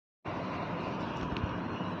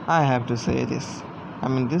I have to say this. I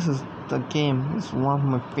mean, this is the game is one of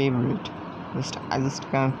my favorite. I just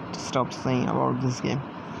can't stop saying about this game.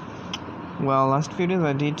 Well, last few days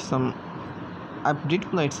I did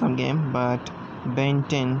play some game, but Ben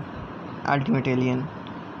 10 Ultimate Alien.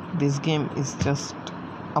 This game is just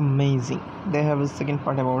amazing. They have a second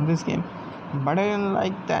part about this game, but I didn't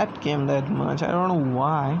like that game that much. I don't know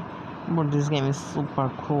why, but this game is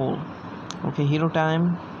super cool. Okay, hero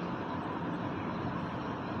time.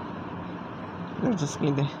 Let's just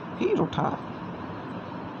play the hero time.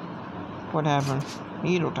 What happened?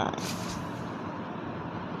 Hero time.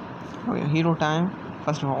 Okay, hero time.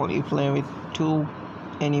 First of all, you play with 2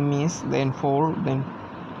 enemies, then 4, then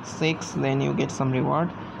 6, then you get some reward,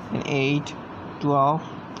 then 8, 12.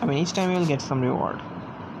 I mean, each time you will get some reward.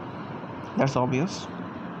 That's obvious.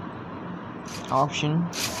 Option,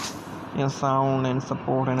 sound and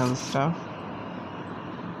support and other stuff.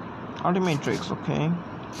 Ultimate tricks, okay.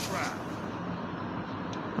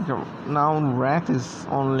 Okay, now Wrath is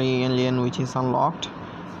only alien which is unlocked.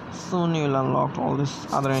 Soon you'll unlock all these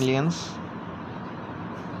other aliens.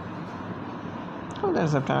 Oh,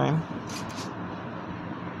 there's a time.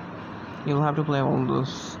 You'll have to play all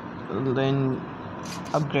those, then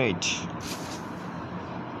upgrade.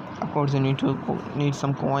 Of course, you need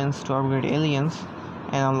some coins to upgrade aliens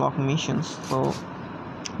and unlock missions. So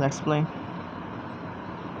let's play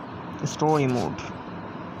the story mode.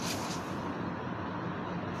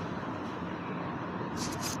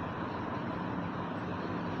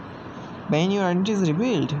 When your identity is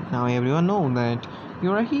revealed, now everyone knows that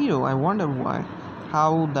you're a hero. I wonder why.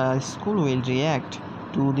 How the school will react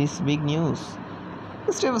to this big news.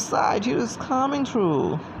 Step aside, hero is coming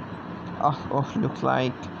through. Oh, looks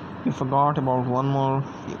like you forgot about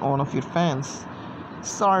one of your fans.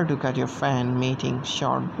 Sorry to cut your fan meeting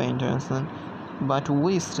short, Ben Johnson, but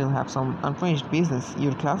we still have some unfinished business.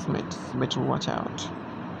 Your classmates better watch out.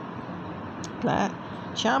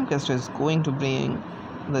 Shamcast is going to bring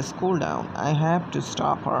the school down. I have to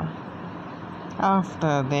stop her.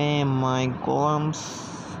 After them, my golems.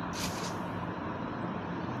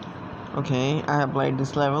 Okay, I have played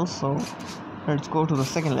this level, so let's go to the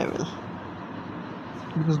second level.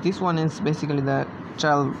 Because this one is basically the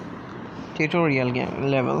trial tutorial game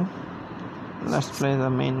level. Let's play the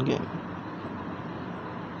main game.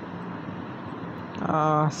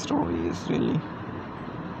 Story is really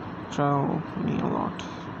trouble me a lot.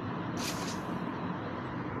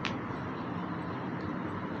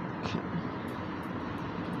 Okay.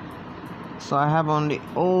 So I have only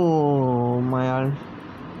my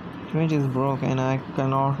ultimate is broke and I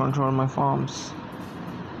cannot control my forms.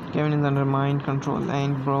 Kevin is under mind control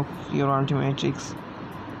and broke your ultimate tricks.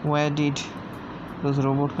 Where did those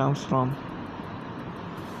robot comes from?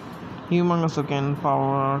 Humongous can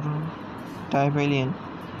power type alien.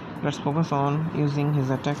 Let's focus on using his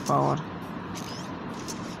attack power.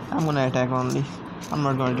 I'm gonna attack only. I'm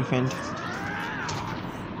not gonna defend.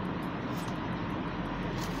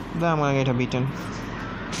 Then I'm gonna get a beaten.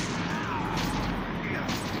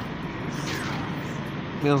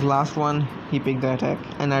 Because last one he picked the attack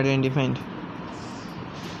and I didn't defend.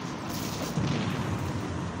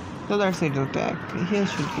 So that's it, attack. He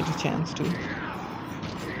should get a chance to.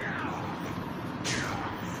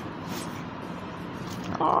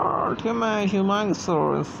 Ultimate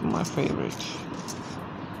Humongousaur is my favorite.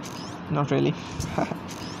 Not really.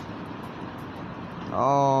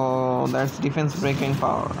 Oh, that's defense breaking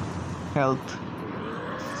power. Health.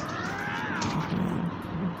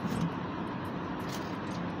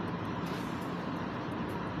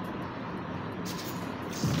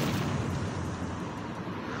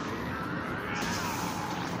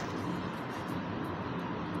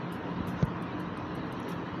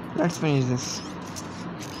 Let's finish this.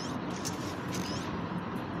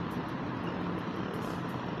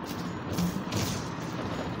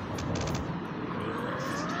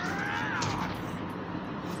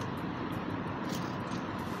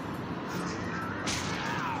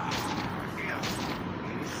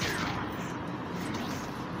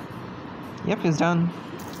 Yep, he's done.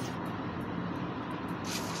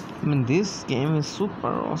 I mean, this game is super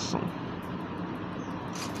awesome.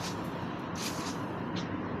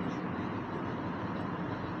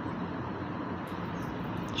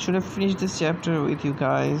 Should have finished this chapter with you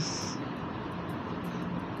guys.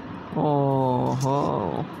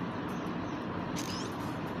 Oh.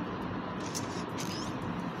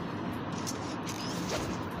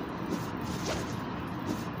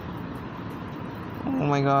 Oh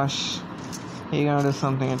my gosh. You're gonna do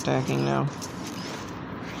something attacking now.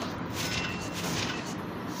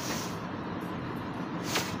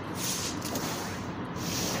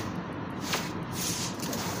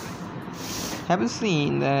 Have you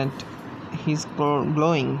seen that he's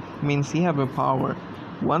glowing? Means he have a power.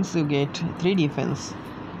 Once you get 3 defense,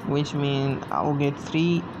 which means I'll get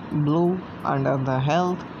 3 blue under the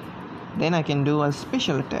health, then I can do a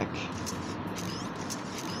special attack.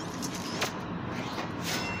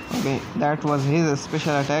 Okay, that was his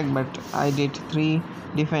special attack, but I did 3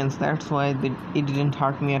 defense, that's why it didn't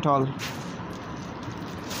hurt me at all.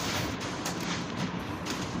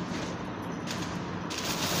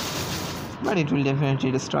 But it will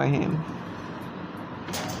definitely destroy him.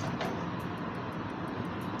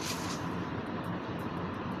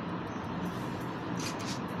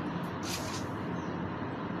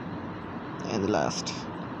 And the last.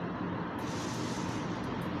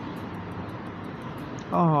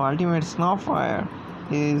 Oh, ultimate Snowfire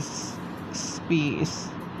is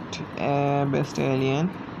best alien.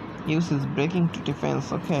 Uses breaking to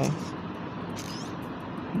defense. Okay.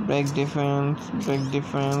 Break defense, break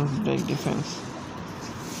defense, break defense.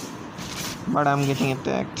 But I'm getting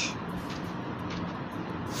attacked.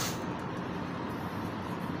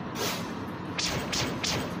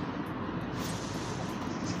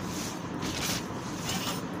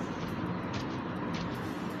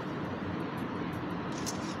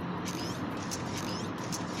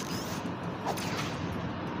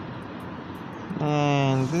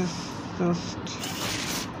 And this is just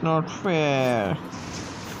not fair.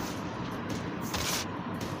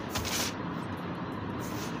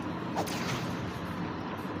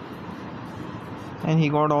 And he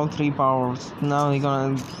got all 3 powers. Now he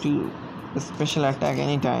gonna do a special attack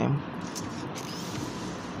anytime.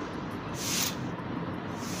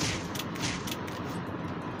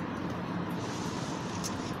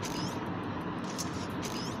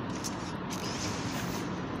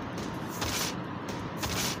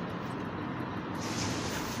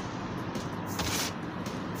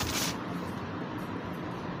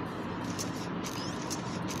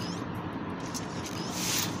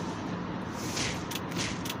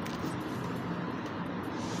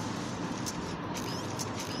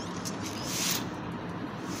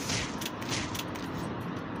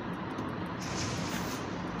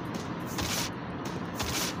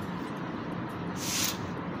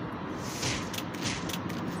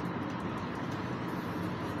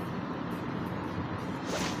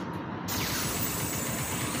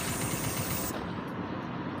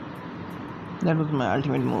 That was my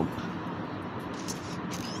ultimate move.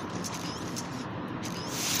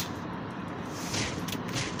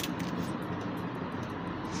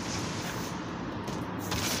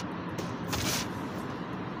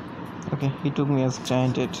 Okay, he took me as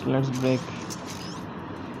giant. Let's break.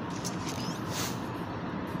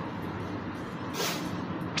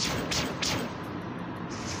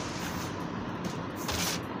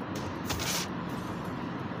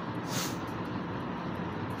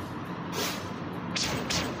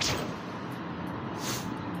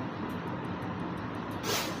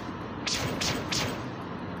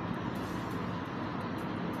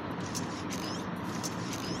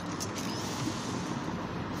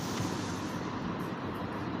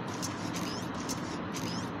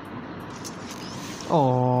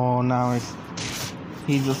 Oh, now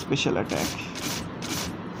he's a special attack.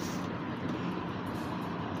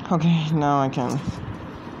 Okay, now I can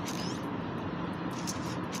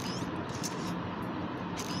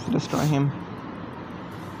destroy him.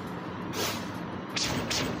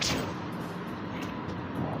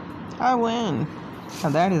 I win.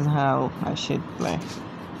 And that is how I should play.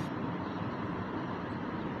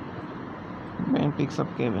 Ben picks up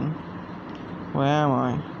Kevin. Where am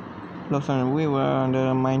I? Listen, we were under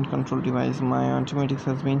a mind control device. My automatics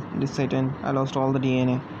has been reset and I lost all the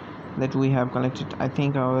DNA that we have collected. I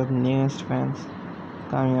think our newest fans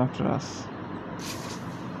coming after us.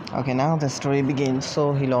 Okay, now the story begins.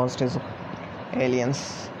 So he lost his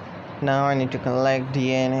aliens. Now I need to collect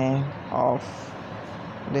DNA of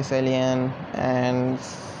this alien and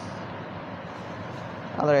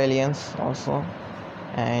other aliens also,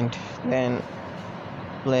 and then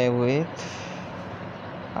play with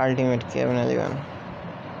Ultimate Kevin 11.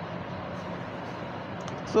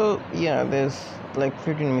 So yeah, there's like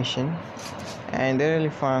 15 missions and they're really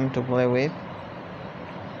fun to play with,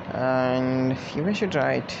 and you guys should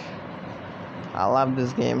try it. I love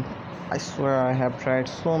this game. I swear I have tried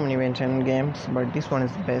so many Ben 10 games, but this one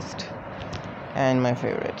is the best and my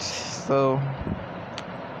favorite. So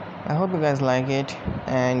I hope you guys like it,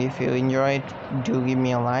 and if you enjoy it, do give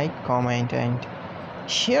me a like, comment and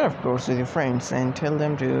share of course with your friends and tell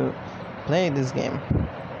them to play this game.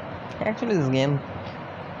 Actually this game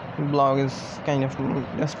blog is kind of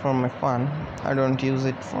just for my fun. I don't use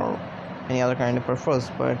it for any other kind of purpose,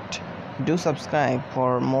 but do subscribe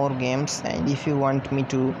for more games, and if you want me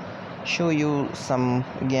to show you some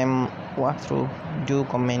game walkthrough, do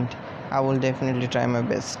comment. I will definitely try my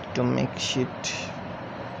best to make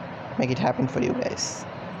it happen for you guys.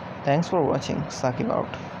 Thanks for watching. Sakib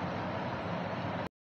out.